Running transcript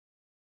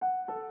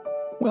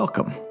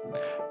Welcome.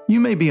 You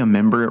may be a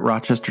member at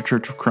Rochester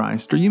Church of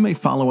Christ, or you may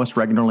follow us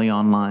regularly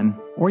online,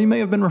 or you may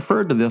have been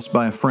referred to this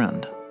by a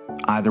friend.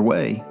 Either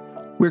way,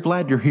 we're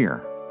glad you're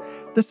here.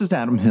 This is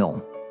Adam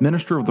Hill,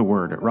 minister of the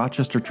Word at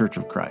Rochester Church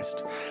of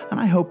Christ, and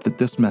I hope that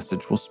this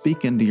message will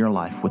speak into your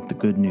life with the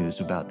good news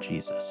about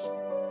Jesus.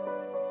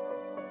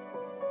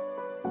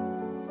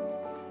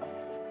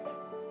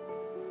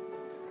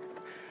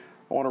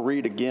 I want to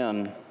read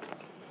again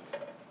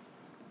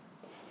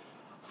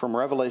from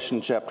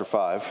Revelation chapter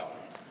 5,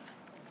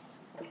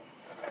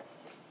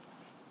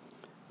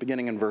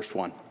 beginning in verse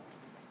 1.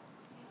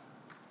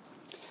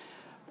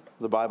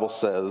 The Bible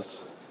says,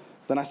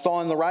 "Then I saw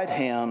in the right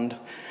hand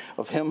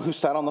of him who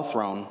sat on the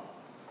throne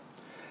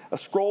a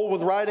scroll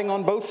with writing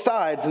on both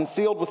sides and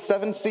sealed with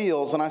 7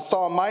 seals, and I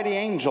saw a mighty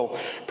angel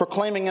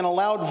proclaiming in a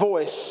loud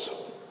voice,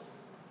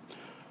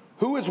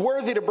 'Who is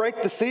worthy to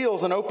break the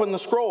seals and open the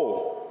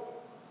scroll?'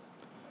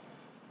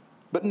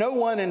 But no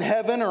one in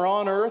heaven or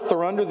on earth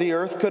or under the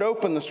earth could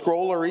open the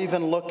scroll or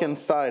even look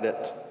inside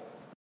it.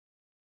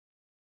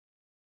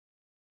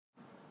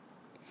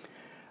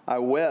 I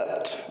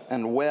wept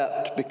and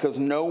wept because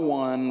no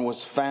one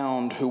was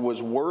found who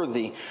was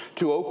worthy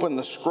to open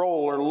the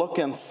scroll or look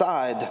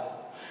inside.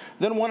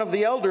 Then one of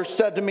the elders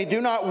said to me,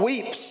 'Do not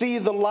weep. See,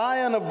 the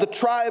Lion of the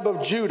tribe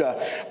of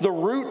Judah, the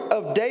Root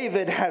of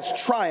David, has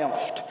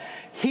triumphed.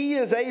 He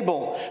is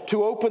able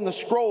to open the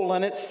scroll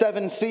and its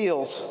 7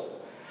 seals.'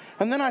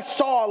 And then I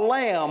saw a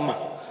lamb,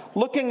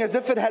 looking as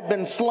if it had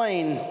been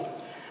slain,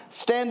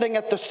 standing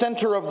at the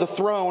center of the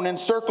throne,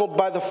 encircled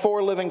by the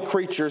 4 living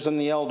creatures and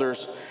the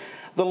elders.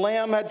 The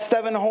lamb had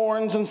 7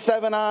 horns and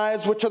 7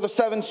 eyes, which are the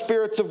 7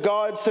 spirits of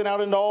God sent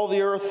out into all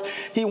the earth.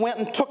 He went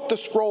and took the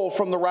scroll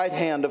from the right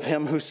hand of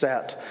him who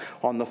sat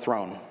on the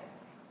throne."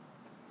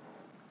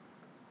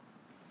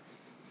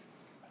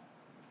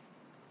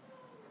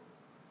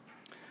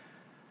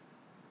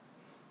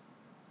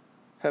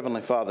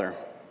 Heavenly Father,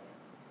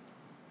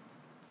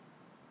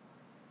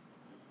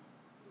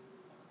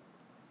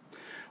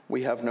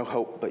 we have no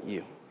hope but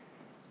you.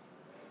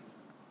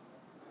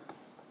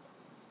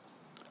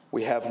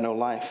 We have no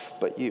life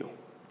but you.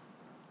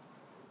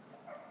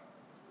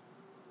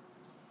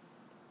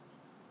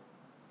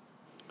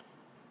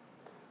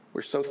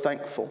 We're so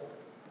thankful.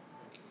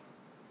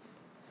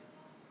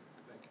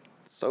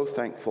 So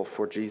thankful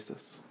for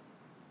Jesus.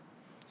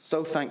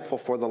 So thankful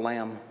for the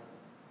Lamb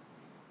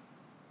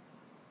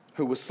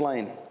who was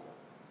slain.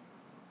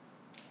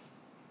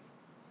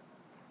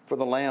 For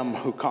the Lamb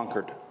who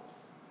conquered.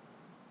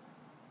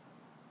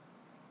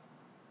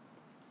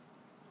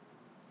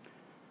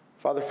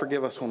 Father,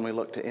 forgive us when we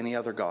look to any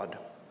other God.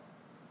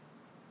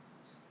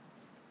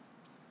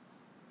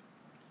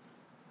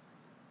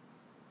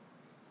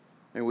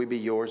 May we be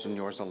yours and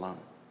yours alone.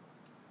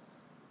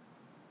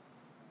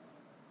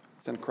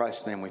 It's in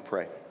Christ's name we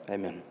pray.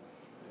 Amen.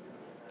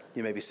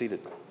 You may be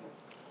seated.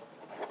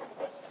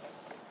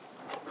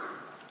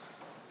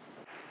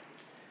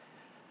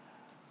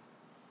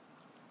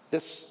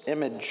 This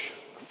image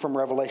from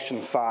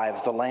Revelation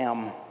 5, the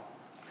Lamb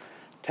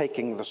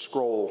taking the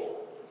scroll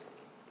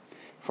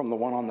from the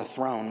one on the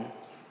throne.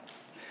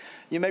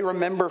 You may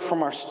remember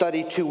from our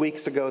study 2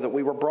 weeks ago that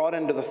we were brought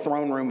into the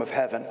throne room of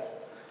heaven.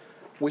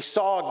 We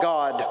saw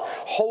God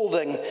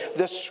holding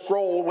this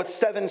scroll with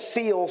 7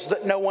 seals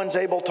that no one's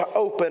able to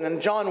open.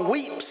 And John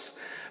weeps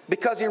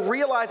because he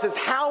realizes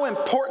how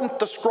important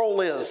the scroll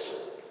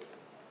is.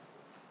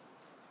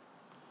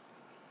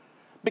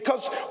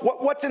 Because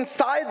what's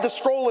inside the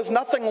scroll is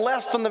nothing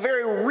less than the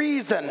very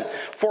reason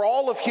for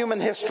all of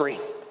human history.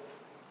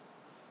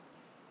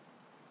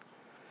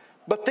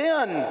 But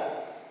then,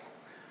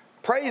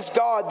 praise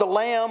God, the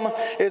Lamb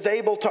is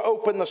able to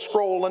open the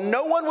scroll, and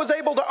no one was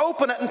able to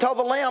open it until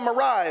the Lamb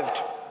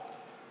arrived.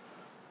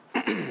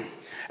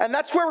 And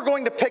that's where we're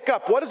going to pick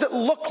up. What does it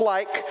look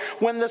like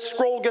when this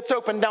scroll gets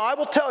opened? Now, I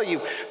will tell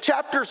you,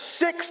 chapters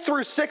 6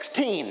 through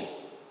 16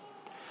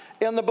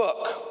 in the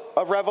book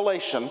of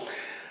Revelation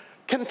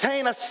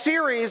contain a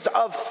series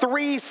of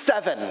 3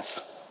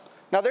 sevens.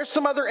 Now, there's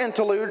some other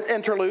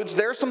interludes.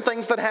 There's some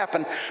things that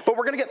happen, but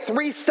we're going to get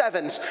 3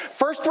 sevens.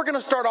 First, we're going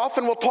to start off,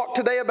 and we'll talk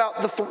today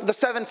about the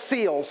 7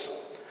 seals.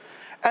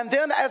 And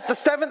then as the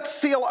 7th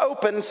seal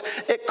opens,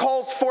 it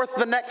calls forth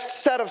the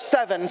next set of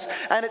 7s,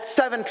 and it's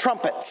 7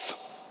 trumpets.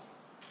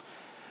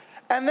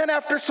 And then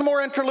after some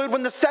more interlude,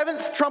 when the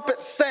 7th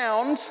trumpet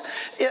sounds,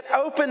 it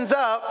opens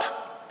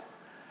up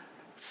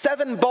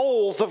 7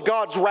 bowls of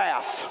God's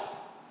wrath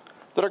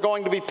that are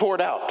going to be poured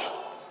out.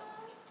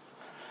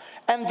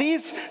 And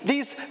these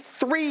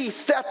 3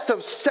 sets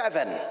of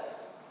 7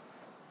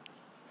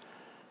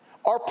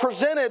 are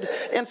presented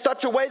in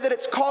such a way that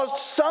it's caused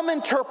some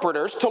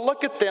interpreters to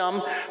look at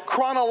them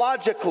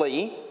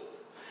chronologically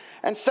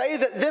and say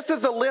that this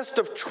is a list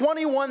of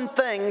 21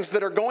 things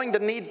that are going to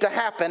need to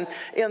happen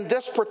in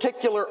this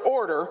particular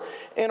order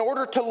in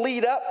order to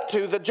lead up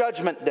to the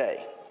judgment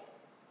day.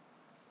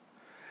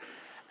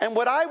 And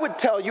what I would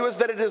tell you is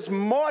that it is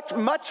much,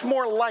 much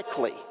more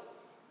likely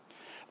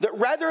That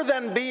rather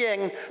than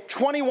being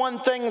 21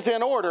 things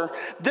in order,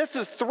 this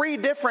is 3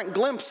 different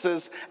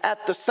glimpses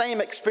at the same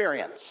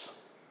experience.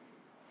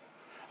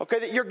 Okay,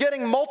 that you're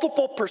getting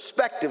multiple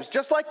perspectives.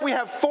 Just like we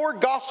have 4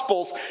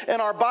 Gospels in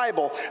our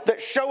Bible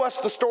that show us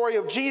the story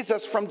of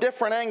Jesus from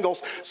different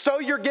angles, so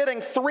you're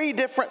getting 3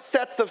 different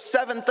sets of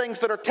 7 things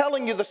that are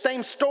telling you the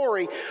same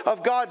story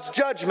of God's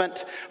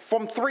judgment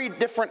from 3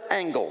 different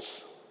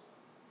angles.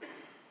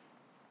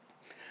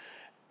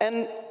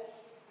 And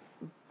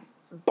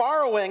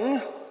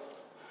borrowing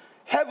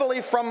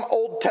heavily from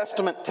Old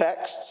Testament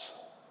texts,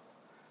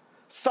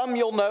 some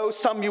you'll know,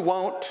 some you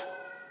won't.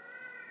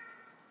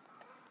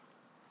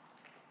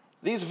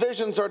 These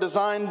visions are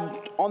designed,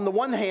 on the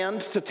one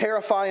hand, to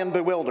terrify and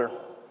bewilder,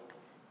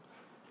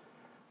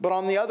 but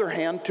on the other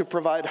hand, to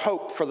provide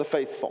hope for the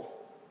faithful.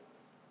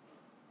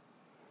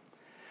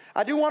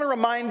 I do want to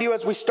remind you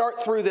as we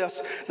start through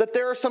this that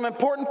there are some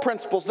important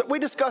principles that we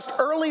discussed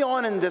early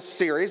on in this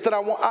series that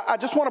I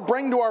just want to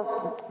bring to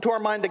our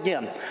mind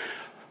again.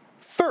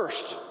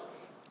 First,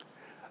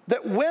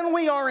 that when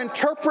we are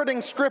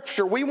interpreting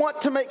Scripture, we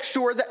want to make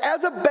sure that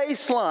as a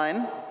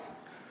baseline,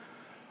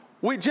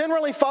 we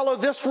generally follow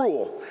this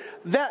rule,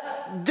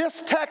 that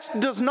this text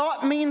does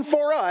not mean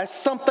for us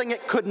something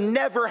it could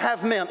never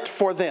have meant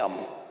for them.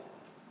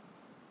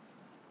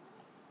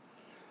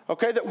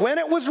 Okay, that when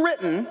it was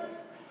written,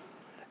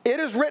 it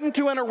is written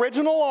to an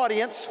original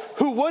audience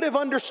who would have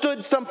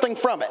understood something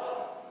from it.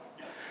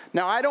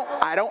 Now,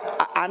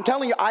 I'm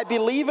telling you, I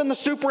believe in the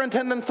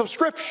superintendence of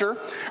Scripture,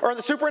 or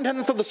the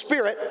superintendence of the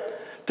Spirit,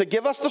 to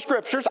give us the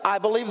Scriptures. I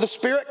believe the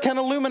Spirit can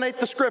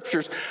illuminate the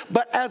Scriptures.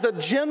 But as a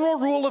general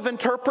rule of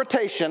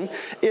interpretation,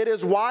 it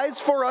is wise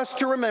for us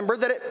to remember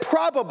that it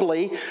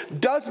probably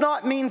does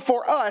not mean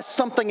for us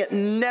something it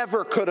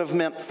never could have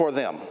meant for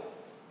them.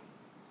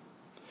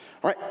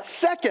 All right.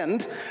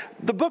 Second,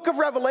 the book of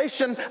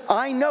Revelation,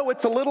 I know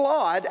it's a little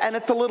odd and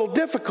it's a little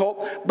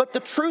difficult, but the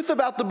truth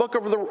about the book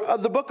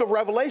of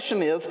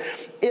Revelation is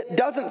it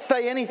doesn't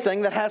say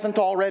anything that hasn't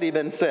already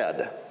been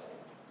said.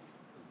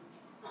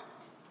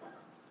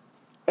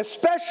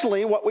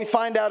 Especially what we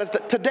find out is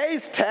that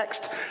today's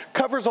text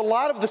covers a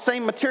lot of the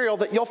same material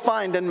that you'll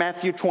find in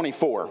Matthew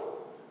 24.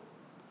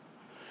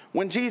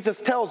 When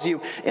Jesus tells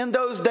you, in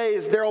those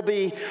days there will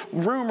be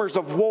rumors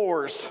of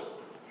wars.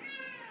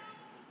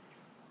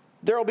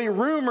 There will be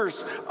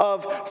rumors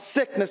of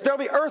sickness. There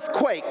will be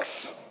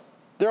earthquakes.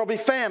 There will be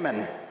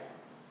famine.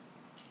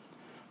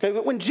 Okay,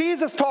 but when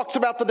Jesus talks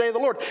about the day of the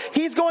Lord,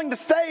 he's going to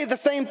say the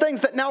same things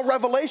that now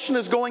Revelation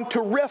is going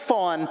to riff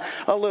on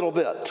a little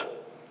bit.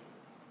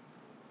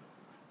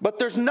 But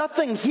there's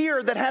nothing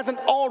here that hasn't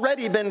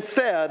already been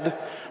said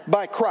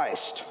by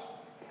Christ.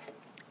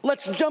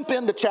 Let's jump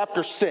into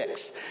chapter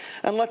 6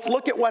 and let's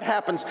look at what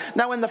happens.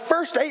 Now, in the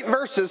first 8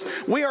 verses,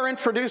 we are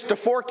introduced to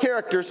 4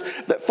 characters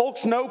that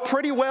folks know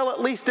pretty well,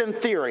 at least in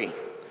theory.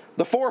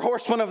 The 4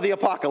 horsemen of the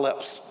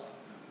apocalypse.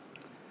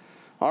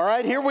 All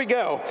right, here we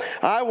go.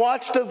 I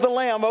watched as the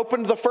Lamb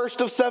opened the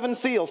first of 7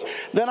 seals.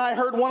 Then I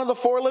heard one of the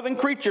 4 living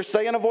creatures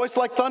say in a voice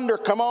like thunder,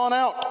 "Come on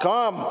out,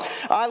 come."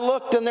 I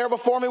looked, and there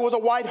before me was a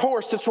white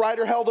horse. Its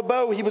rider held a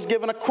bow. He was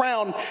given a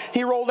crown.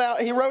 He rode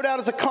out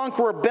as a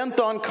conqueror, bent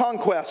on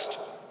conquest.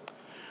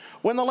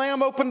 When the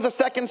Lamb opened the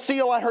second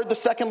seal, I heard the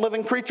second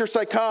living creature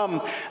say,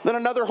 "Come." Then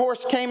another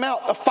horse came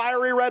out, a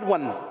fiery red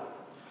one.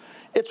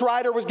 Its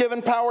rider was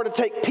given power to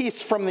take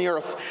peace from the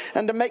earth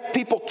and to make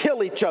people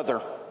kill each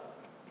other.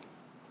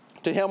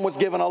 To him was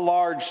given a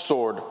large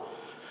sword.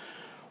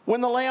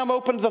 When the Lamb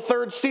opened the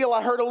third seal,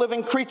 I heard a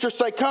living creature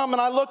say, "Come."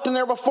 And I looked, and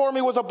there before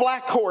me was a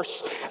black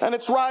horse, and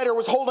its rider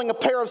was holding a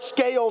pair of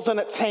scales in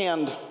its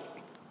hand.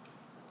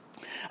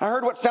 I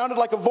heard what sounded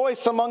like a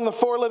voice among the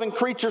 4 living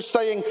creatures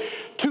saying,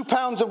 2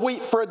 pounds of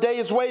wheat for a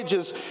day's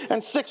wages,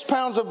 and 6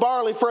 pounds of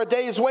barley for a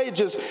day's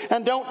wages,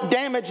 and don't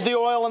damage the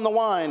oil and the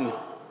wine.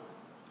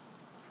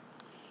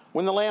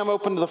 When the Lamb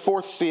opened the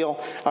 4th seal,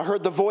 I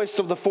heard the voice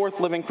of the 4th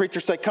living creature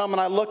say, "Come." And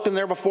I looked, and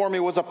there before me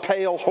was a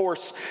pale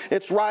horse.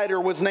 Its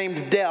rider was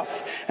named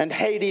Death, and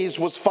Hades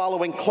was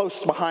following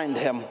close behind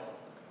him.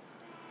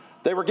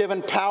 They were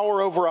given power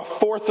over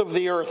 1/4 of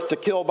the earth to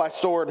kill by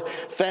sword,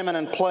 famine,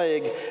 and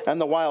plague, and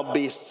the wild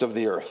beasts of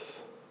the earth.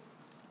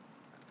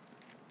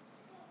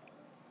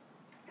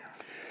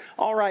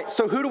 All right,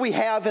 so who do we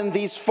have in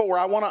these 4?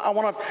 I want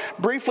to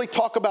briefly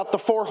talk about the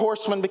 4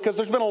 horsemen because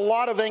there's been a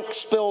lot of ink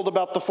spilled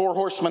about the 4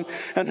 horsemen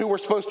and who we're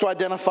supposed to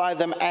identify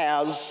them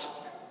as.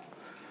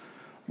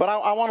 But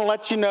I want to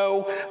let you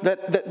know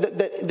that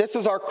this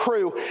is our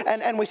crew.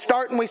 And we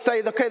start and we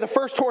say, okay, the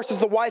first horse is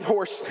the white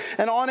horse.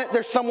 And on it,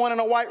 there's someone in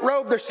a white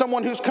robe. There's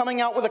someone who's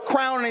coming out with a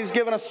crown and he's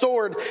given a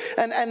sword.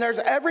 And there's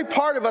every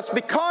part of us,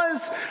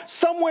 because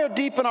somewhere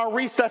deep in our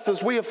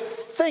recesses, we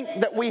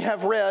think that we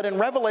have read in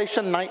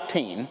Revelation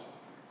 19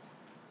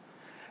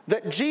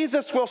 that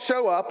Jesus will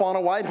show up on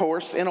a white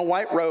horse in a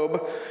white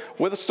robe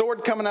with a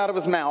sword coming out of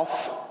his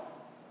mouth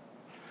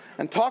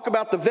and talk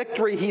about the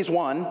victory he's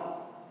won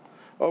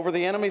over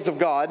the enemies of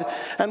God.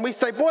 And we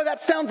say, boy, that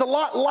sounds a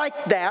lot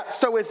like that.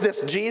 So is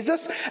this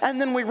Jesus?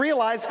 And then we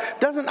realize,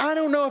 I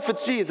don't know if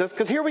it's Jesus,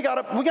 because here we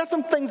got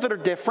some things that are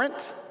different.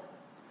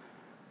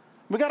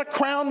 We got a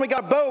crown, we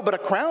got a bow, but a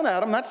crown,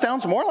 Adam, that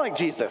sounds more like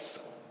Jesus.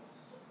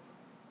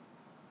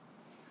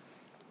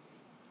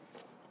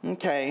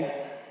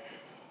 Okay.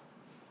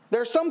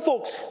 There are some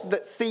folks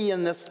that see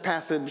in this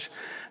passage,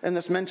 in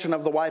this mention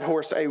of the white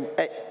horse,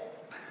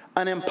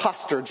 an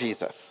imposter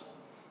Jesus.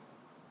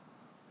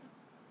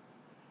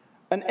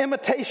 An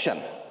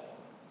imitation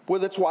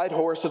with its white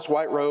horse, its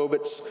white robe.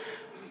 It's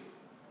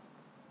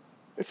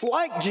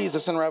like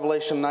Jesus in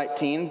Revelation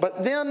 19,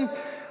 but then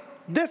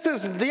this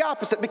is the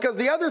opposite, because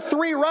the other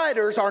three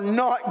riders are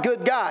not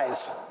good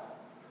guys.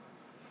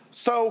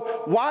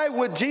 So why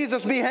would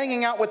Jesus be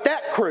hanging out with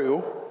that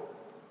crew?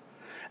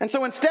 And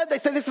so instead they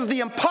say this is the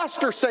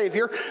imposter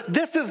Savior,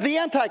 this is the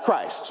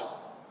Antichrist.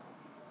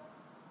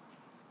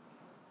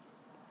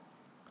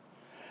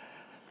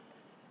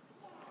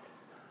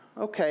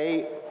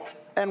 Okay,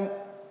 and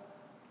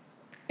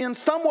in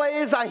some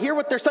ways I hear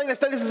what they're saying. They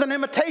say this is an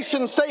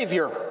imitation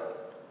Savior.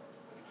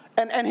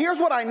 And here's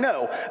what I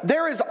know.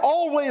 There is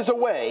always a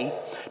way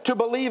to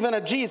believe in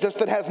a Jesus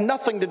that has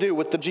nothing to do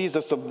with the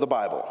Jesus of the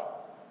Bible.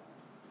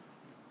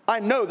 I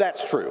know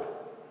that's true.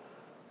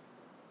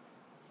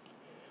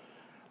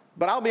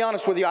 But I'll be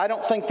honest with you, I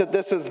don't think that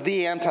this is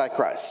the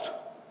Antichrist.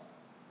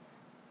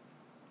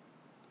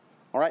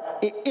 All right?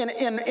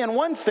 In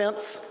one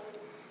sense,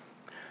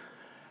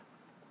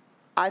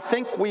 I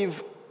think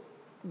we've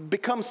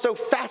become so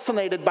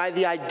fascinated by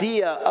the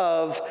idea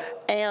of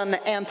an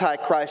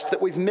Antichrist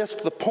that we've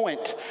missed the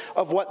point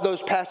of what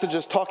those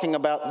passages talking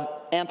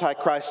about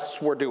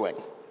Antichrists were doing.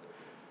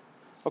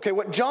 Okay,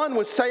 what John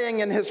was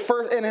saying in his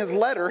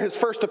letter, his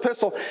first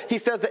epistle, he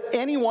says that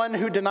anyone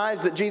who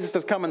denies that Jesus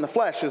has come in the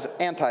flesh is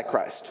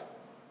Antichrist.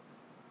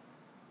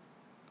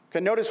 Okay,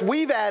 notice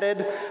we've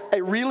added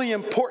a really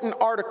important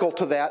article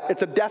to that.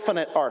 It's a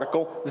definite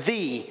article,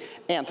 the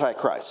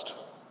Antichrist.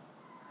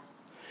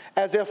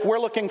 As if we're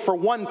looking for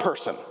one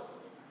person.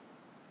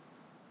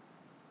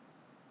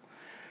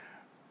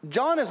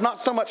 John is not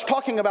so much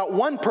talking about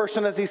one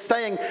person as he's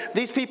saying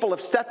these people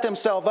have set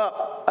themselves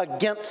up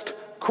against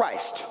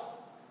Christ.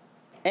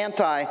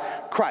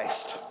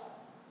 Anti-Christ.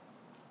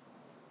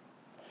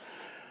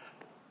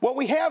 What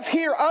we have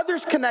here,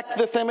 others connect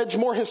this image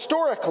more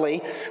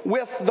historically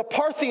with the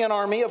Parthian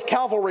army of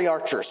cavalry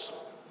archers.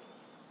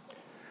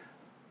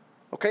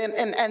 Okay,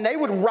 and they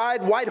would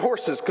ride white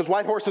horses because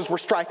white horses were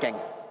striking,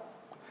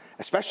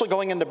 especially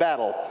going into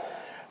battle.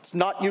 It's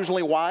not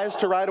usually wise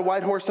to ride a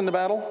white horse into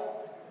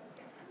battle.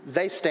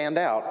 They stand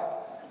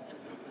out.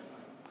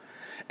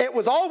 It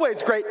was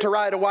always great to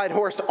ride a white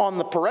horse on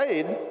the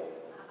parade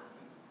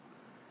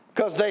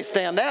because they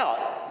stand out.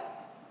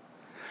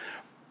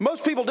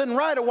 Most people didn't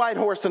ride a white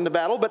horse into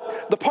battle,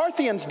 but the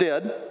Parthians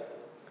did.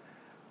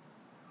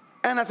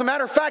 And as a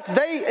matter of fact,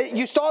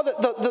 you saw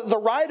that the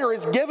rider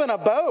is given a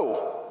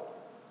bow.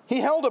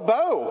 He held a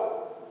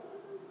bow.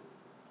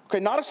 Okay,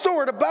 not a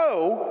sword, a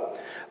bow.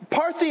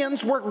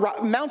 Parthians were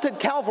mounted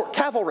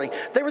cavalry.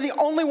 They were the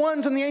only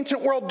ones in the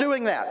ancient world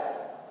doing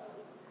that.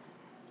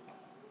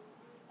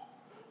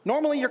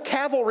 Normally your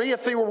cavalry,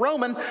 if they were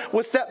Roman,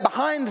 was set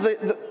behind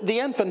the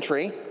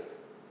infantry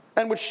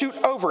and would shoot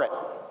over it.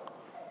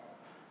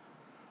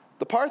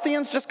 The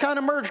Parthians just kind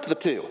of merged the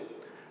two.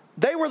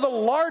 They were the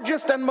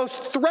largest and most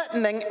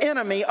threatening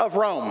enemy of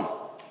Rome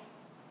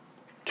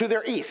to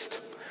their east.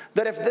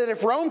 That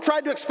if Rome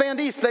tried to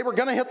expand east, they were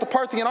going to hit the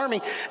Parthian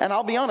army. And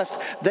I'll be honest,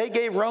 they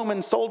gave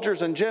Roman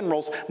soldiers and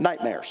generals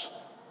nightmares.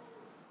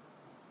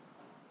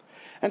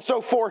 And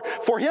so for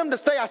him to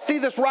say, I see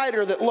this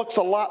rider that looks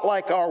a lot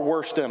like our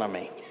worst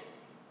enemy,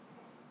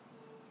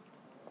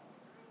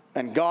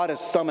 and God has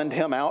summoned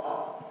him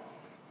out.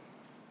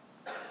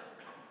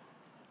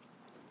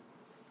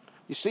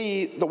 You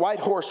see, the white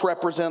horse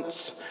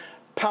represents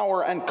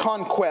power and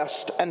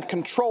conquest and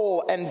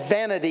control and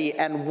vanity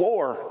and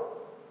war.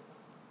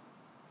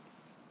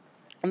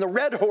 And the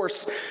red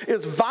horse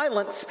is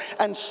violence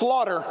and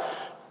slaughter.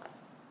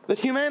 That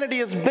humanity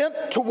is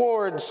bent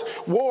towards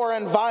war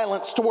and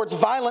violence, towards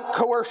violent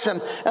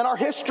coercion. And our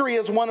history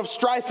is one of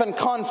strife and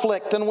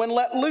conflict. And when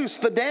let loose,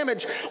 the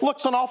damage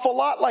looks an awful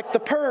lot like the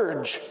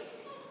purge.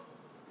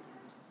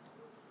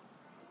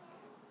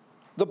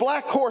 The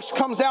black horse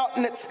comes out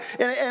and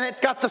it's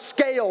got the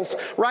scales,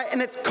 right?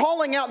 And it's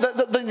calling out,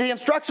 the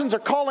instructions are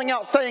calling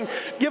out saying,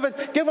 give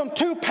them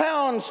 2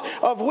 pounds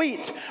of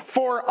wheat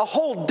for a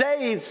whole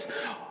day's.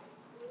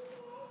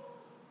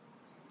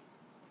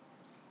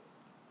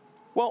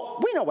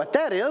 Well, we know what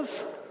that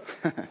is.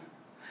 This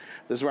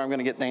is where I'm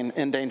going to get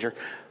in danger.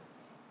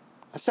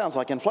 That sounds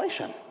like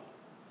inflation.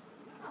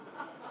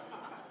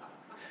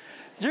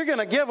 You're going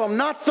to give them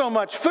not so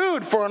much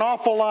food for an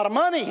awful lot of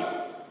money.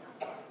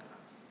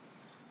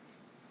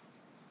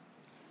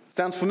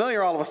 Sounds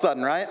familiar all of a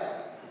sudden, right?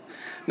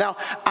 Now,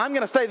 I'm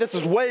going to say this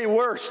is way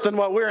worse than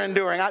what we're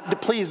enduring.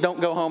 Please don't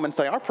go home and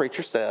say, our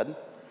preacher said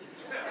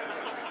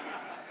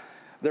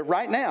that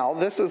right now,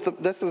 this is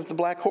the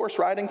black horse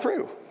riding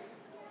through.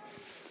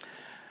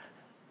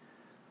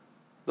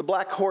 The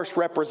black horse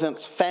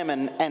represents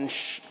famine and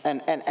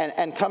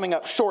coming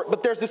up short.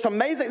 But there's this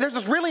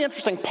really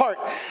interesting part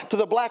to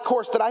the black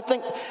horse that I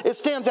think it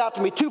stands out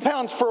to me. 2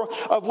 pounds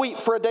of wheat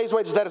for a day's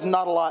wages. That is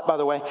not a lot, by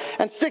the way.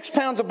 And 6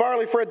 pounds of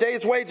barley for a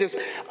day's wages.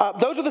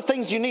 Those are the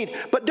things you need.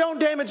 But don't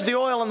damage the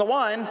oil and the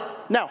wine.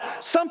 Now,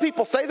 some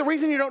people say the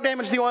reason you don't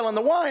damage the oil and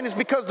the wine is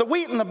because the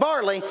wheat and the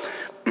barley,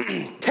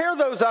 tear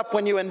those up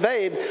when you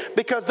invade,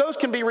 because those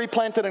can be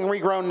replanted and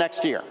regrown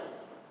next year.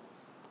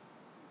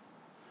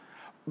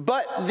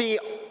 But the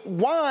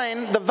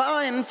wine, the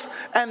vines,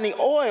 and the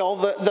oil,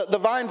 the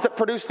vines that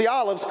produce the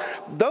olives,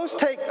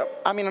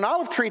 an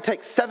olive tree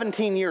takes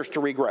 17 years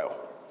to regrow.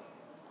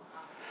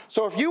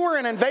 So if you were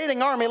an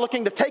invading army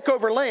looking to take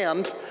over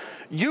land,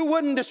 you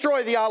wouldn't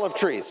destroy the olive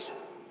trees.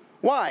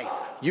 Why?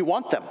 You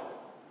want them.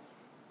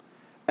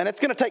 And it's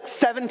going to take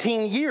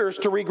 17 years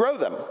to regrow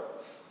them.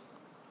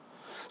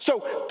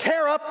 So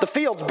tear up the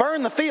fields,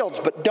 burn the fields,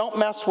 but don't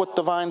mess with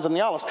the vines and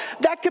the olives.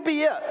 That could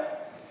be it.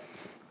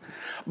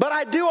 But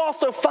I do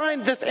also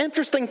find this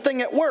interesting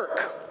thing at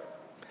work.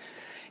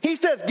 He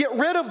says, get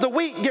rid of the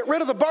wheat, get rid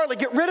of the barley,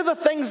 get rid of the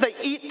things they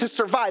eat to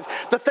survive,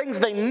 the things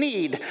they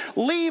need.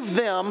 Leave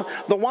them,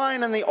 the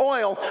wine and the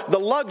oil, the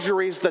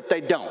luxuries that they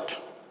don't.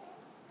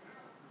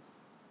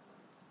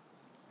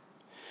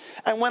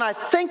 And when I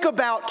think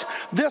about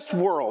this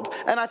world,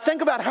 and I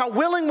think about how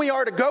willing we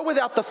are to go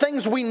without the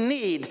things we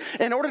need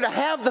in order to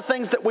have the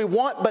things that we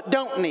want but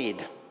don't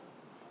need.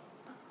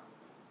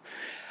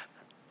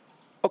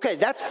 Okay,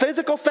 that's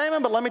physical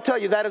famine, but let me tell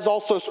you, that is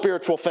also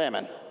spiritual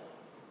famine.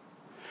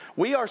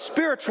 We are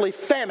spiritually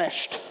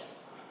famished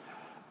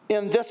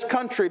in this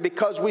country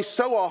because we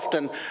so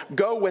often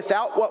go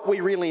without what we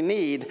really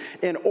need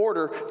in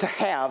order to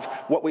have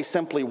what we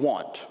simply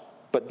want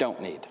but don't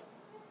need.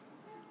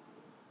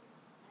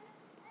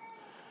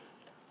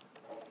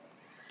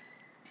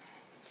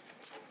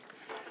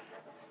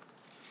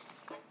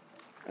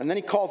 And then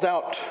he calls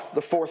out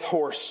the fourth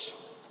horse.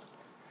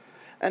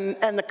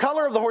 And the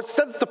color of the horse, it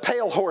says it's a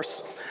pale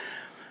horse.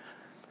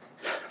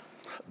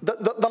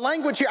 The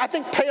language here, I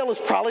think pale is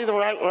probably the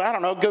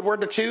right, good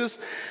word to choose.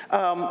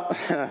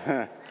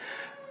 Ready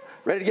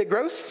to get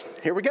gross?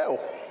 Here we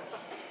go.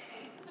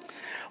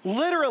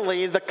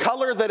 Literally, the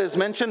color that is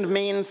mentioned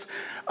means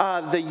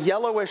the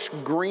yellowish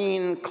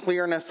green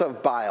clearness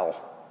of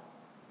bile.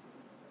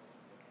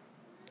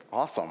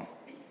 Awesome.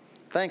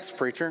 Thanks,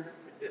 preacher.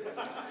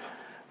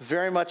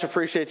 Very much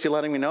appreciate you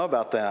letting me know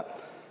about that.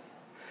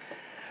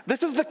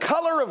 This is the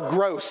color of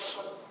gross.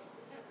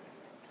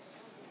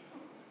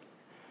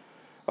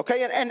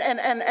 Okay,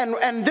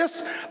 and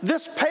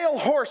this pale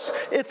horse,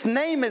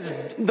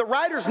 the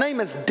rider's name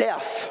is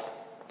Death.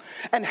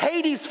 And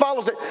Hades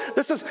follows it.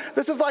 This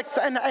is like,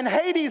 and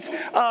Hades,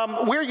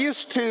 we're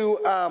used to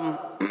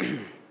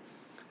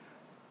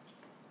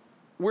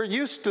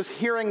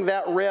hearing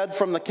that read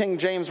from the King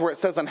James where it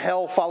says, and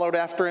hell followed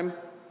after him.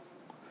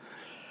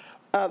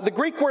 The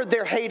Greek word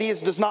there,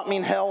 Hades, does not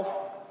mean hell.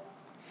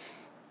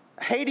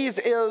 Hades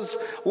is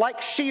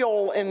like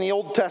Sheol in the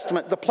Old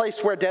Testament, the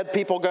place where dead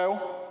people go.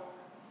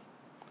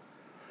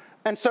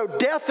 And so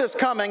death is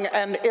coming,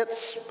 and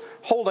its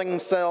holding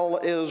cell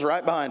is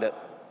right behind it.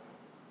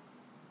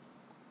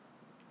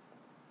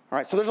 All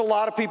right, so there's a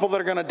lot of people that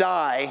are going to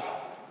die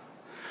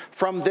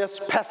from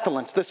this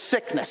pestilence, this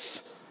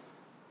sickness,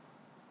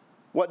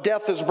 what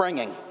death is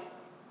bringing.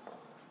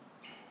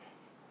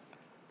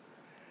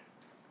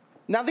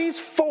 Now these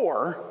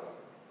four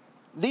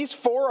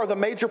are the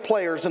major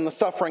players in the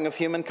suffering of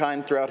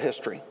humankind throughout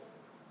history.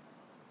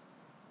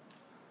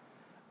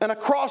 And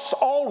across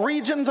all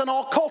regions and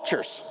all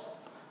cultures,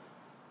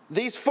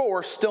 these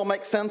four still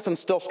make sense and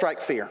still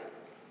strike fear.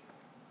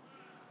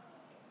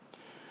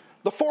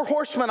 The four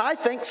horsemen, I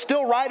think,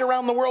 still ride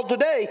around the world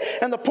today.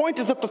 And the point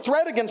is that the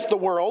threat against the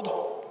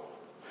world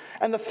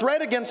and the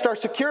threat against our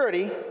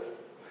security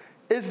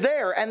is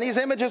there, and these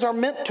images are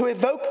meant to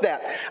evoke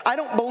that. I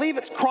don't believe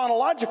it's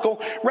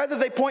chronological. Rather,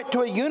 they point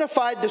to a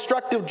unified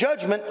destructive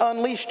judgment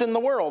unleashed in the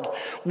world.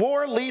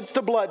 War leads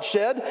to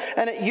bloodshed,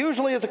 and it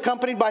usually is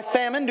accompanied by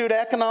famine due to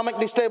economic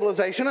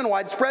destabilization and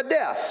widespread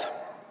death.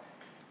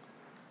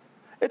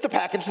 It's a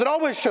package that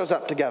always shows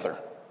up together.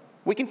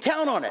 We can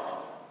count on it.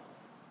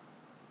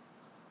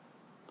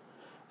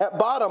 At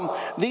bottom,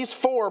 these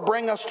four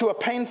bring us to a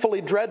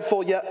painfully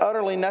dreadful yet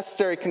utterly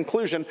necessary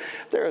conclusion.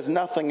 There is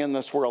nothing in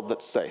this world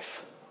that's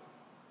safe.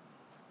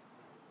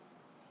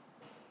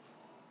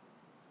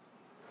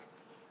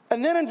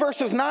 And then in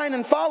verses 9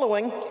 and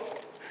following,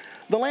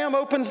 the Lamb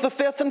opens the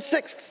fifth and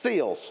sixth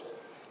seals.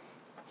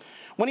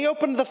 When he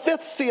opened the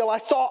fifth seal, I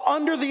saw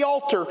under the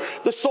altar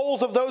the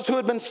souls of those who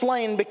had been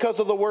slain because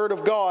of the word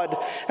of God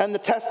and the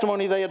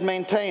testimony they had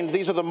maintained.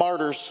 These are the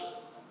martyrs.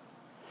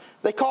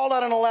 They called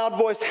out in a loud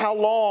voice, "How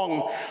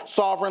long,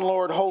 sovereign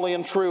Lord, holy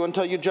and true,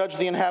 until you judge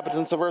the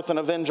inhabitants of earth and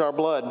avenge our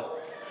blood?"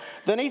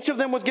 Then each of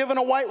them was given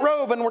a white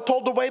robe and were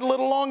told to wait a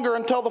little longer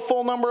until the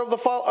full number of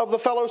the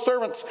fellow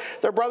servants,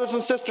 their brothers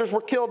and sisters,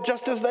 were killed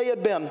just as they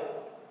had been.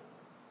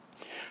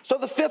 So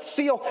the fifth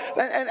seal,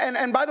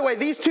 and by the way,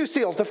 these two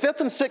seals, the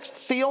fifth and sixth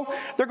seal,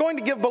 they're going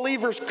to give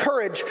believers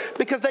courage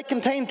because they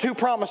contain two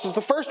promises.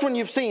 The first one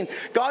you've seen,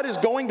 God is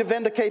going to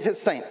vindicate his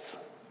saints.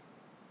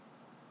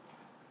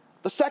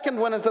 The second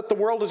one is that the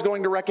world is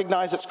going to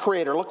recognize its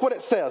creator. Look what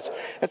it says.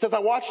 It says, I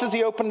watched as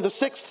he opened the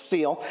sixth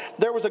seal.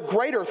 There was a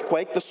great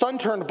earthquake. The sun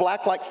turned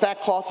black like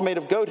sackcloth made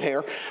of goat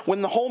hair.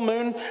 When the whole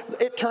moon,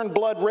 it turned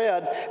blood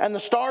red, and the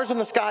stars in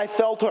the sky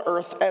fell to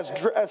earth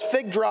as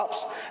figs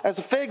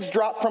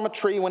drop from a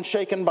tree when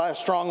shaken by a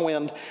strong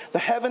wind. The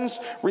heavens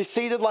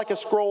receded like a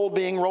scroll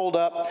being rolled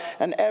up,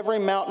 and every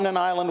mountain and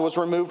island was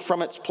removed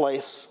from its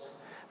place.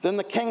 Then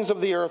the kings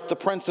of the earth, the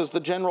princes, the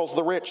generals,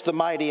 the rich, the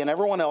mighty, and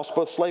everyone else,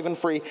 both slave and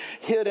free,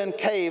 hid in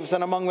caves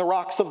and among the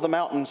rocks of the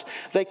mountains.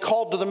 They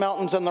called to the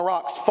mountains and the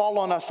rocks, fall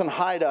on us and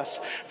hide us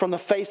from the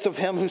face of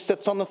him who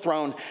sits on the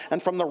throne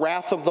and from the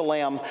wrath of the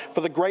Lamb.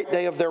 For the great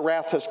day of their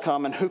wrath has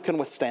come, and who can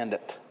withstand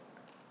it?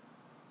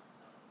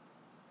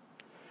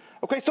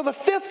 Okay, so the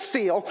fifth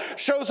seal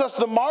shows us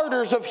the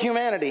martyrs of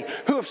humanity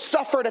who have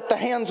suffered at the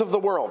hands of the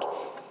world.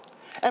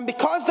 And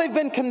because they've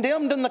been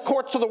condemned in the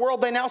courts of the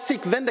world, they now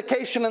seek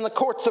vindication in the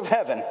courts of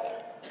heaven.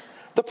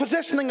 The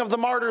positioning of the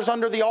martyrs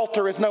under the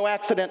altar is no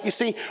accident. You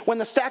see, when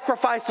the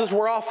sacrifices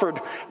were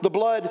offered, the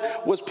blood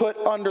was put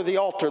under the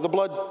altar. The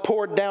blood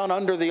poured down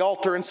under the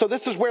altar. And so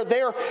this is where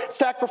their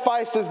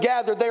sacrifice is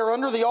gathered. They are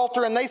under the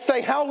altar, and they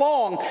say, how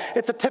long?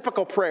 It's a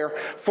typical prayer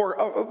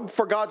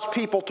for God's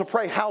people to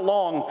pray, how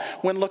long,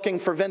 when looking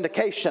for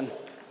vindication,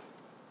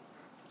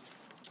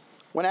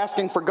 when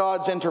asking for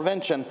God's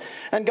intervention.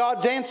 And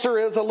God's answer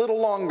is a little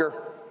longer.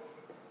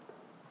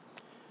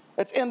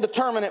 It's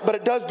indeterminate, but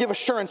it does give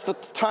assurance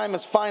that the time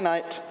is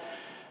finite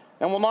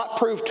and will not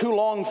prove too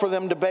long for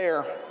them to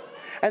bear.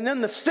 And then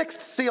the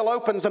sixth seal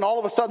opens, and all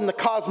of a sudden the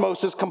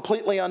cosmos is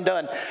completely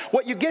undone.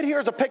 What you get here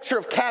is a picture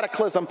of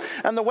cataclysm.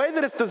 And the way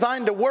that it's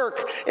designed to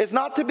work is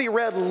not to be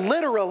read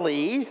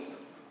literally.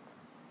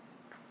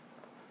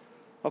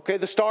 Okay,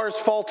 the stars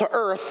fall to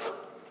earth.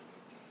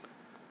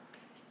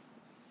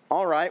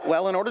 All right,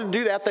 well, in order to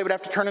do that, they would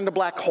have to turn into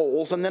black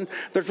holes. And then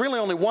there's really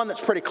only one that's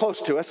pretty close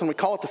to us, and we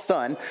call it the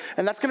sun.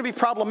 And that's going to be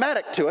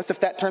problematic to us if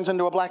that turns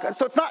into a black hole.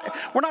 So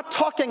we're not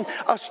talking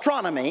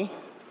astronomy.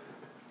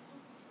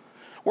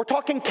 We're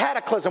talking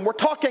cataclysm. We're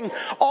talking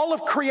all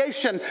of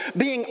creation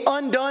being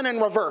undone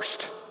and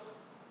reversed.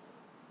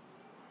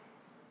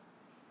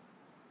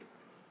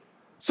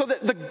 So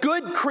that the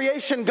good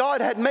creation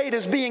God had made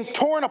is being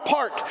torn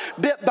apart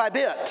bit by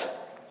bit.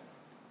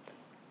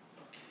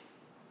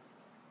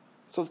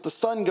 So that the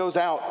sun goes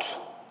out,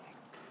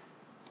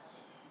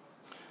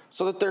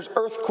 so that there's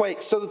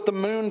earthquakes, so that the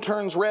moon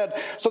turns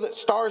red, so that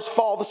stars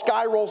fall, the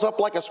sky rolls up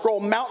like a scroll,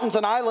 mountains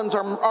and islands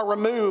are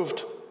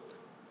removed.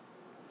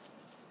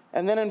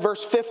 And then in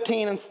verse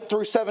 15 and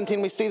through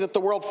 17, we see that the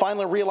world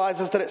finally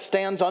realizes that it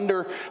stands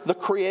under the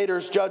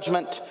Creator's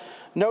judgment.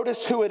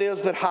 Notice who it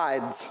is that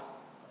hides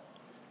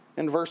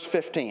in verse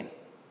 15.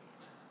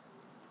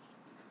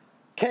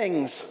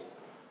 Kings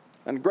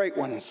and great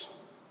ones.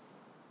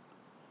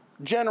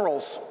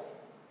 Generals,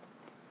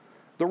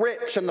 the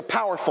rich and the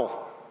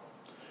powerful,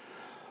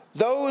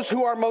 those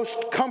who are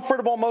most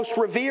comfortable, most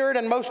revered,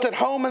 and most at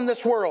home in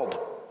this world.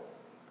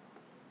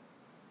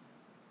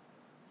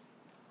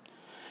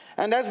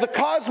 And as the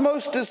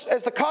cosmos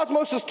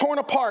is torn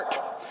apart,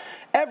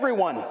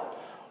 everyone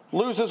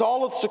loses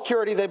all of the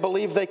security they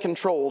believe they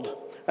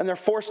controlled, and they're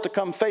forced to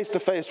come face to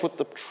face with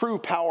the true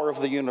power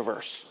of the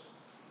universe.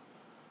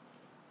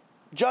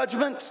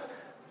 Judgment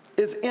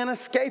is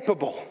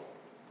inescapable.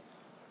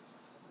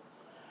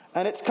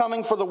 And it's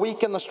coming for the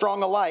weak and the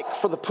strong alike,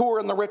 for the poor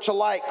and the rich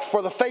alike,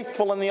 for the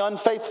faithful and the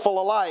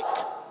unfaithful alike.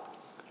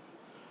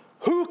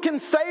 Who can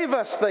save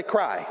us, they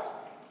cry.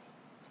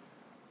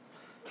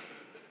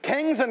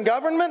 Kings and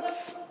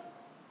governments?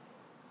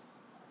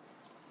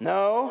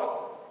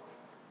 No,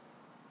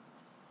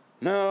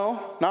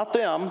 not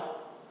them.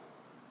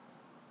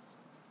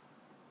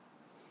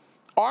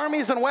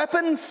 Armies and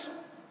weapons?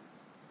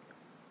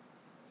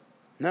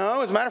 No,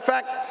 as a matter of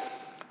fact,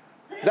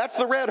 that's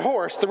the red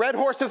horse. The red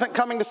horse isn't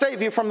coming to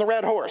save you from the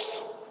red horse.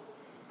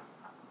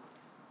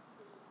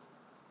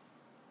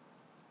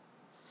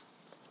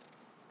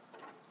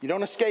 You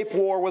don't escape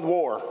war with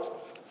war.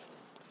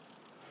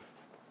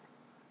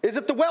 Is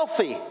it the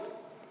wealthy?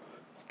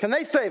 Can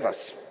they save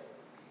us?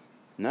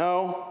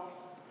 No.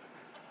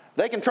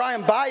 They can try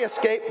and buy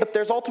escape, but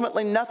there's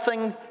ultimately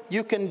nothing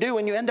you can do,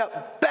 and you end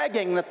up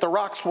begging that the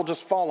rocks will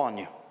just fall on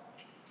you,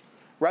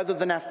 rather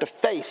than have to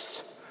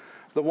face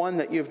the one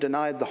that you've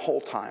denied the whole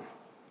time.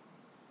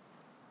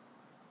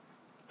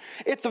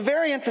 It's a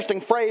very interesting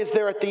phrase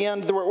there at the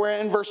end, we're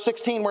in verse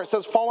 16, where it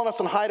says, fall on us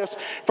and hide us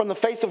from the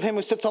face of him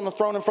who sits on the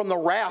throne and from the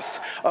wrath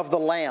of the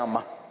Lamb.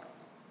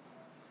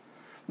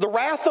 The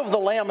wrath of the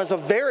Lamb is a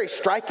very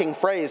striking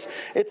phrase.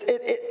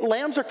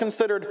 Lambs are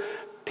considered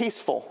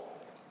peaceful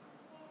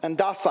and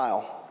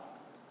docile.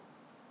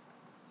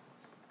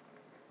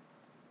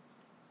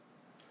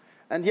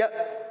 And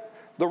yet,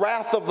 the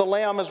wrath of the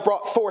Lamb is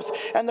brought forth.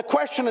 And the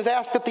question is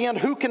asked at the end,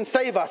 who can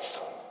save us?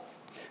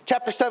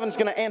 Chapter 7 is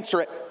going to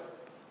answer it.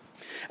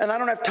 And I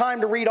don't have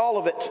time to read all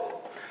of it.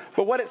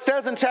 But what it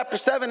says in chapter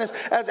 7 is,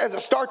 as it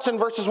starts in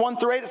verses 1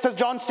 through 8, it says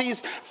John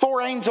sees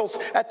 4 angels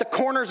at the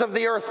corners of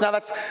the earth. Now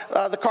that's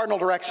the cardinal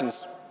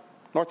directions,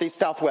 northeast,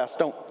 southwest.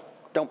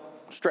 Don't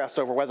stress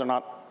over whether or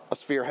not a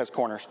sphere has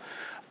corners.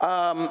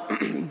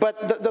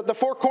 But the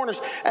 4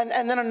 corners.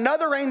 And then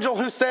another angel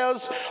who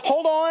says,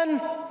 hold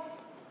on.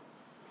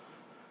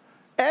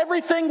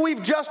 Everything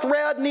we've just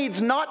read needs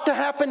not to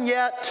happen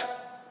yet.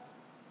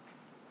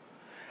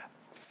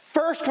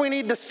 First, we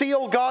need to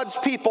seal God's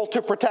people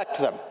to protect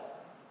them.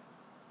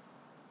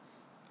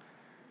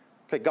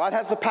 Okay, God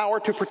has the power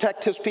to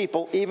protect his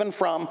people even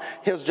from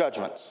his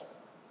judgments.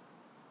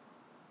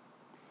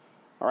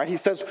 All right, he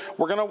says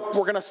we're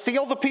going to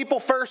seal the people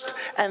first,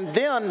 and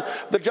then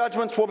the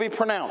judgments will be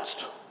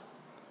pronounced.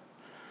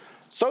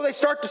 So they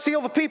start to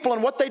seal the people,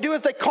 and what they do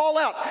is they call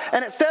out.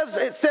 And it says,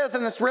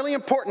 and it's really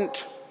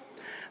important,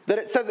 that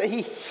it says that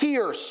he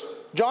hears.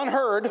 John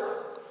heard,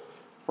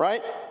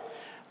 right?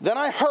 Then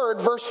I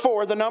heard, verse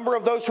 4, the number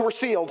of those who were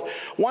sealed,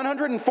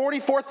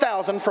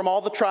 144,000 from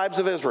all the tribes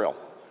of Israel.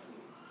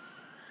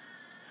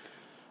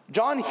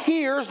 John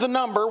hears the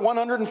number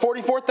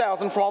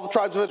 144,000 from all the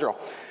tribes of Israel.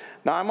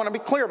 Now, I'm going to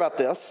be clear about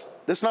this.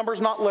 This number is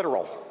not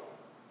literal.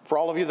 For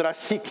all of you that I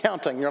see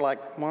counting, you're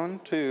like, 1,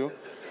 2,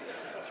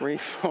 3,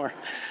 4,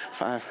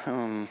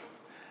 5,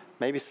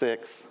 maybe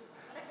 6.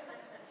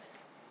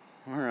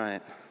 All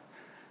right.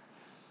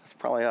 That's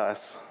probably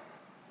us.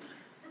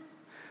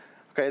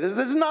 Okay,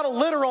 this is not a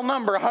literal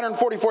number,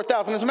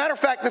 144,000. As a matter of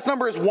fact, this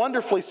number is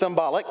wonderfully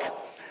symbolic.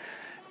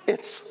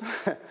 It's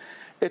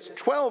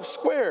 12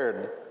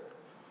 squared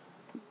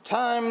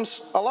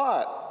times a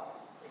lot,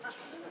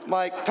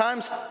 like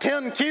times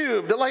 10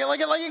 cubed, like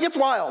it gets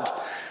wild.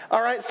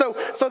 All right, so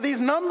these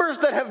numbers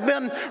that have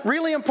been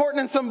really important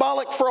and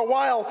symbolic for a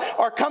while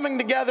are coming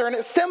together, and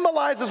it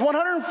symbolizes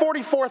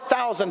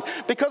 144,000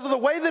 because of the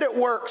way that it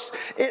works.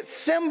 It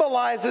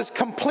symbolizes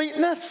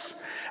completeness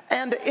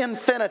and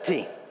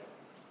infinity.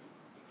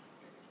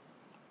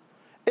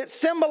 It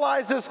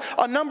symbolizes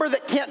a number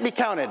that can't be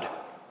counted.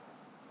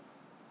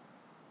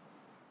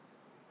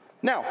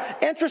 Now,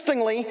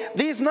 interestingly,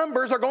 these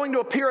numbers are going to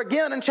appear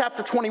again in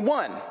chapter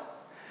 21.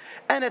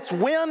 And it's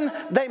when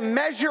they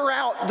measure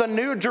out the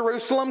new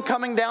Jerusalem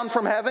coming down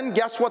from heaven.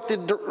 Guess what the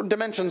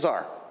dimensions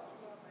are?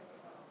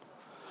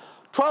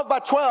 12 by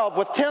 12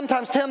 with 10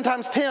 times 10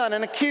 times 10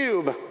 in a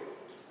cube.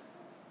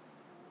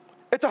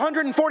 It's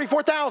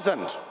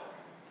 144,000.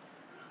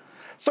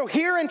 So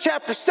here in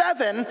chapter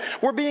 7,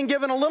 we're being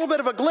given a little bit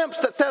of a glimpse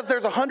that says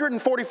there's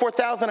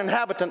 144,000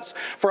 inhabitants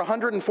for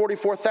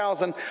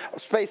 144,000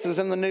 spaces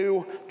in the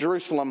new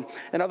Jerusalem.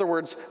 In other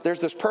words, there's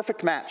this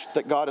perfect match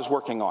that God is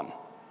working on,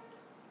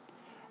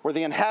 where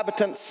the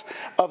inhabitants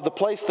of the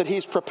place that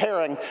he's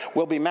preparing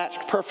will be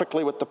matched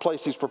perfectly with the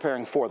place he's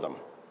preparing for them.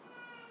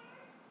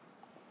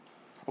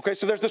 Okay,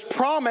 so there's this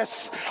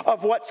promise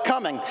of what's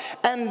coming.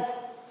 And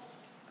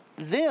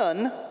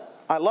then,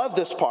 I love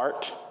this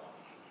part,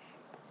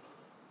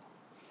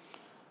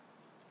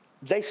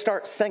 they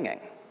start singing.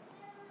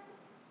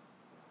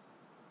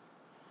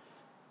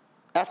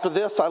 After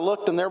this, I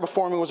looked, and there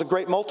before me was a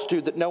great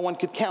multitude that no one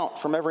could count,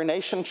 from every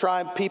nation,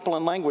 tribe, people,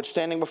 and language,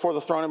 standing before the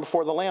throne and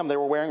before the Lamb. They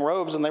were wearing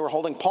robes, and they were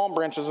holding palm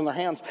branches in their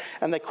hands,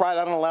 and they cried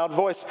out in a loud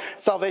voice,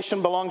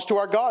 "Salvation belongs to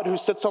our God who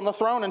sits on the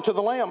throne and to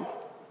the Lamb.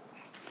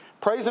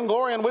 Praise and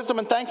glory and wisdom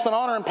and thanks and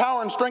honor and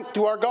power and strength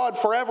to our God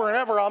forever and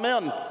ever.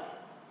 Amen."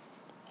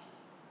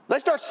 They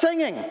start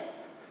singing.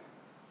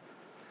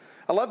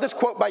 I love this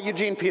quote by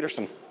Eugene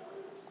Peterson.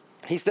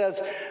 He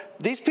says,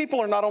 "These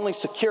people are not only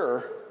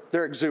secure,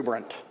 they're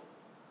exuberant.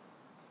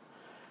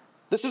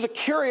 This is a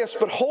curious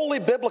but wholly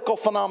biblical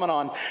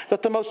phenomenon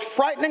that the most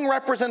frightening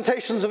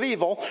representations of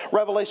evil,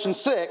 Revelation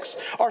 6,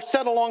 are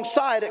set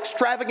alongside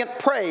extravagant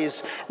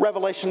praise,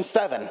 Revelation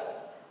 7.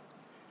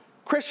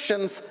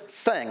 Christians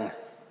sing.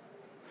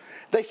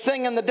 They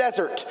sing in the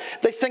desert.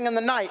 They sing in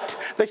the night.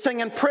 They sing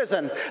in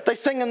prison. They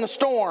sing in the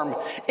storm.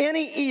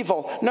 Any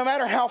evil, no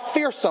matter how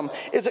fearsome,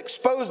 is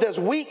exposed as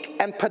weak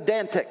and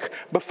pedantic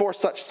before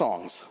such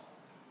songs.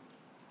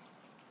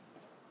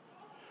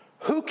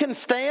 Who can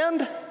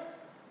stand?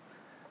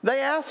 They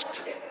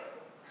asked.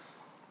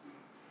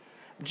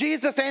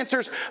 Jesus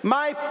answers,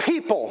 "My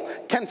people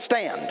can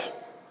stand."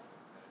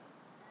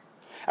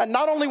 And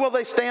not only will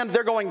they stand,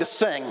 they're going to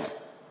sing.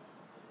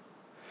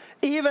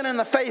 Even in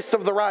the face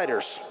of the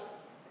riders.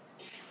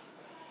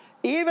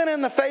 Even in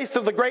the face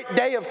of the great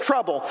day of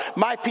trouble,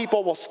 my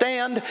people will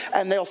stand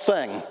and they'll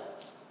sing.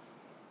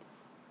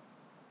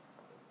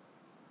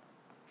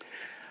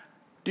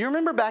 Do you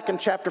remember back in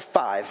chapter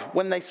 5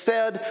 when they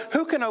said,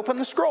 "Who can open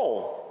the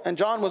scroll?" And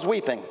John was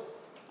weeping.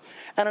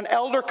 And an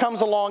elder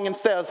comes along and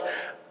says,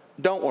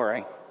 "Don't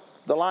worry,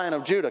 the Lion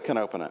of Judah can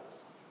open it."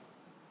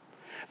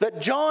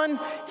 That John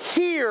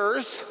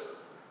hears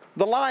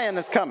the lion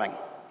is coming.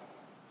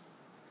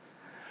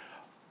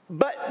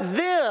 But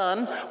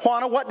then,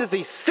 Juana, what does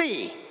he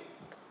see?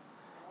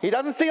 He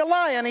doesn't see a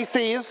lion, he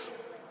sees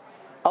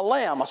a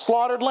lamb, a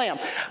slaughtered lamb.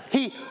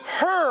 He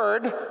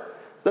heard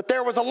that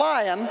there was a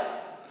lion,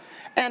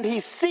 and he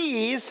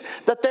sees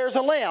that there's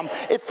a lamb.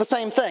 It's the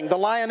same thing. The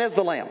lion is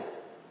the lamb.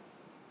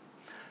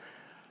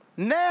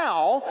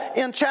 Now,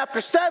 in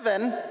chapter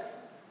 7,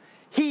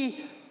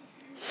 he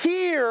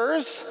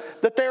hears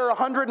that there are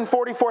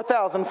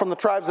 144,000 from the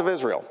tribes of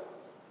Israel.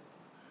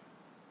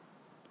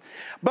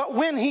 But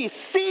when he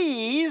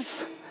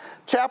sees,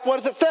 what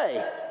does it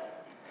say?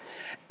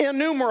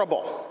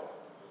 Innumerable.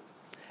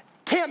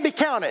 Can't be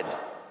counted.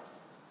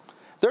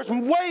 There's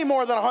way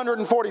more than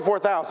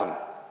 144,000.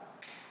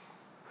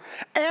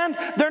 And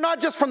they're not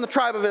just from the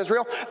tribe of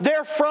Israel.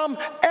 They're from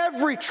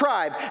every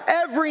tribe,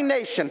 every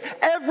nation,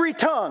 every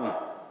tongue.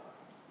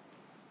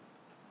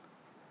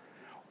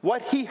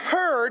 What he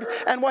heard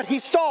and what he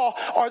saw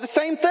are the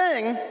same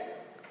thing.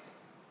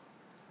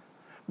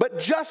 But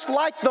just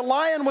like the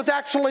lion was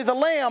actually the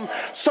lamb,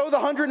 so the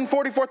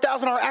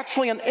 144,000 are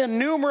actually an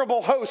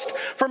innumerable host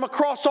from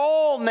across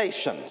all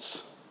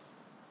nations.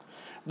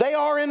 They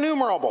are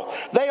innumerable.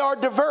 They are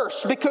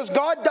diverse because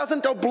God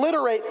doesn't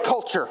obliterate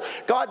culture.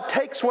 God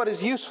takes what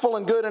is useful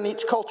and good in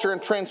each culture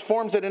and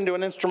transforms it into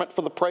an instrument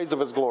for the praise of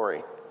His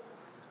glory.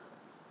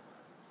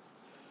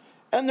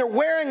 And they're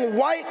wearing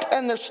white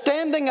and they're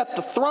standing at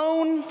the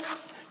throne.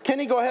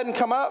 Kenny, go ahead and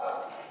come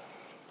up.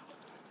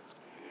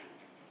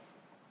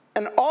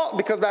 And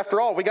because after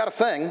all, we got to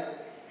sing.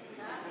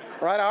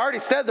 Right? I already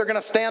said they're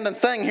going to stand and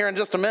sing here in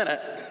just a minute.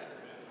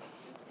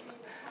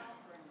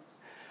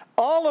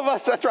 All of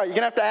us, that's right, you're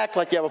going to have to act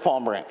like you have a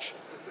palm branch.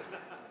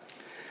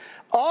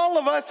 All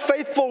of us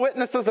faithful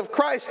witnesses of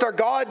Christ are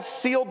God's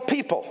sealed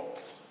people.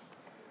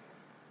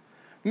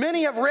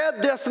 Many have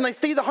read this and they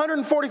see the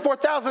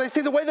 144,000, they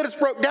see the way that it's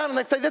broke down and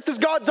they say, this is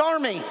God's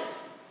army.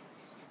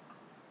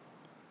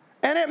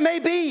 And it may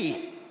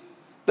be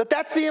that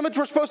that's the image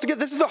we're supposed to get.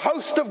 This is the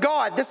host of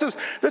God. This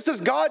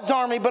is God's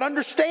army. But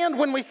understand,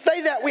 when we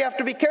say that, we have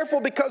to be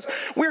careful because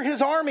we're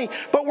His army,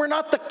 but we're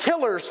not the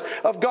killers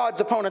of God's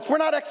opponents. We're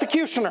not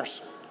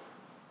executioners.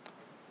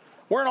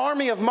 We're an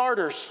army of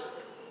martyrs.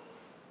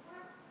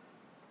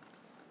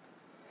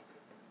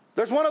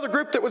 There's one other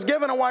group that was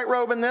given a white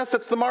robe in this.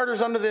 It's the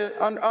martyrs under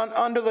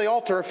the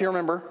altar, if you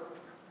remember.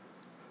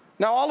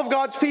 Now, all of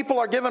God's people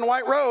are given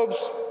white robes.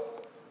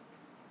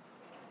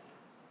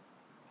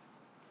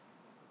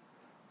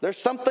 There's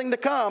something to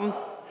come.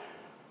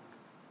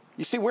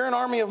 You see, we're an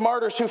army of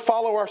martyrs who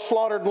follow our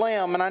slaughtered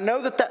lamb. And I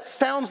know that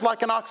sounds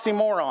like an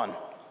oxymoron.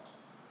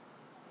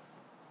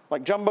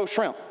 Like jumbo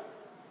shrimp.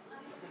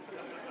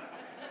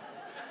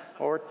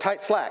 Or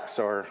tight slacks.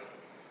 Or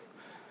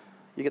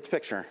you get the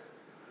picture.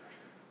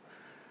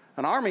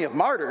 An army of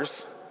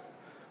martyrs?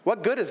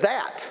 What good is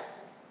that?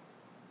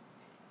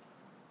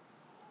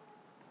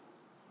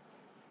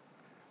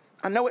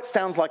 I know it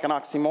sounds like an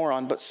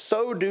oxymoron, but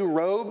so do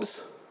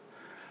robes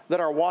that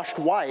are washed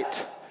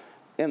white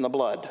in the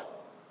blood.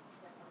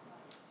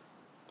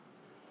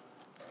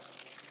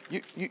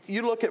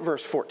 You look at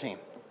verse 14.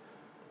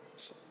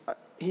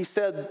 He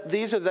said,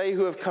 these are they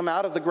who have come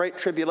out of the great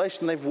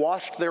tribulation. They've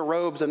washed their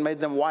robes and made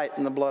them white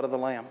in the blood of the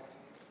Lamb.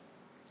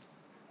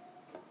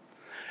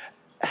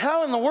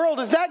 How in the world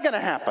is that going to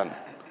happen?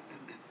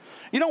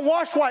 You don't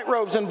wash white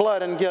robes in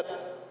blood and get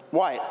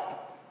white.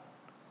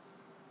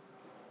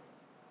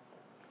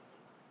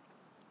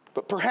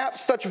 But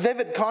perhaps such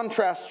vivid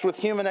contrasts with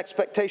human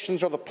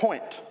expectations are the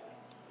point.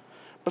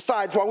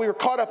 Besides, while we were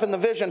caught up in the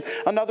vision,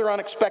 another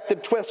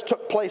unexpected twist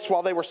took place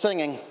while they were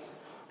singing.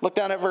 Look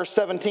down at verse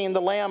 17.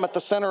 The Lamb at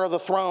the center of the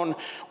throne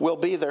will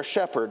be their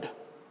shepherd.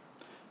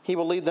 He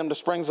will lead them to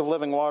springs of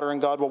living water, and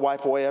God will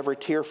wipe away every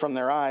tear from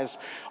their eyes.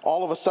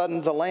 All of a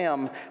sudden, the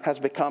Lamb has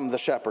become the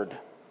shepherd.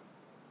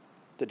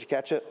 Did you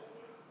catch it?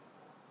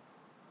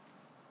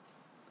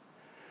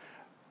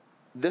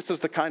 This is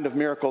the kind of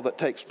miracle that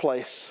takes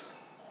place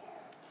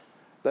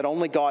that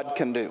only God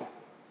can do.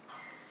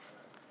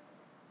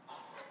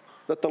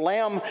 That the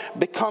Lamb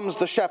becomes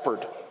the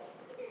shepherd.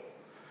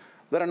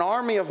 That an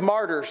army of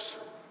martyrs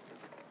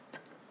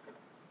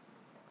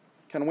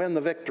can win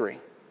the victory.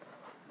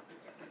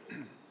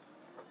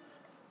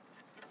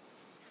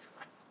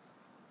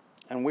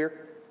 And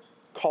we're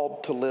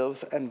called to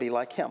live and be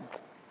like Him.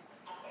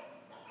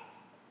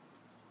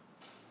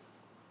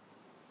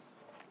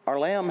 Our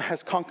Lamb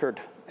has conquered.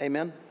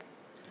 Amen?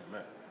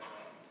 Amen.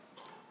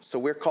 So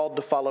we're called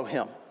to follow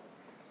Him.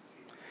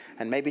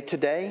 And maybe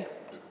today,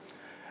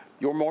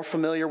 you're more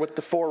familiar with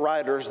the four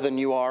riders than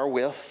you are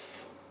with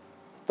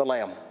the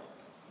Lamb.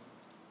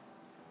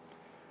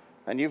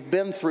 And you've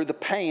been through the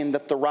pain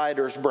that the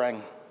riders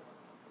bring.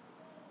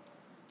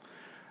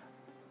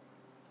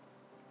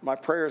 My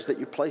prayer is that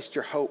you placed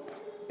your hope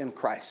in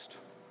Christ.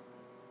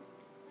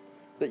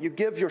 That you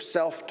give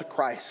yourself to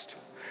Christ.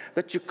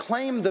 That you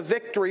claim the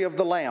victory of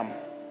the Lamb.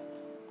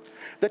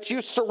 That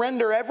you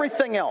surrender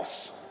everything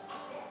else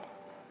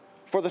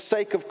for the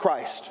sake of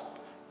Christ.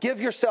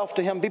 Give yourself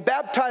to Him. Be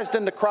baptized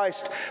into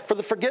Christ for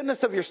the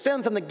forgiveness of your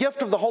sins and the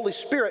gift of the Holy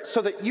Spirit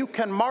so that you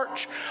can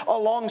march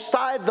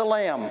alongside the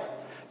Lamb,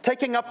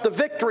 taking up the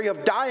victory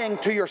of dying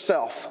to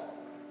yourself.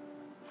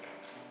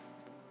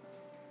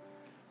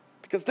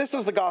 Because this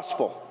is the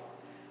gospel.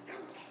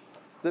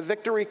 The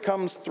victory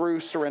comes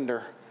through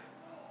surrender.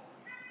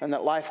 and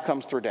that life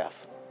comes through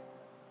death.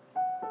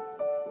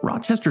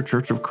 Rochester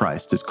Church of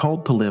Christ is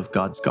called to live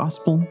God's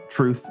gospel,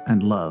 truth,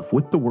 and love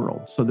with the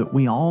world so that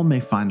we all may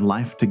find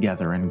life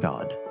together in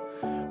God.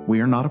 We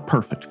are not a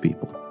perfect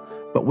people,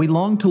 but we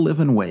long to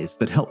live in ways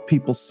that help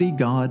people see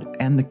God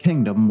and the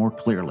kingdom more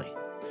clearly.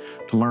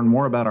 To learn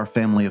more about our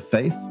family of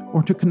faith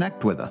or to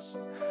connect with us,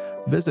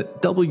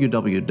 visit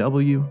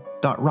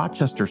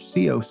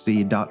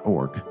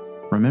www.rochestercoc.org.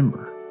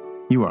 Remember,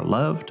 you are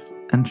loved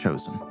and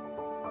chosen.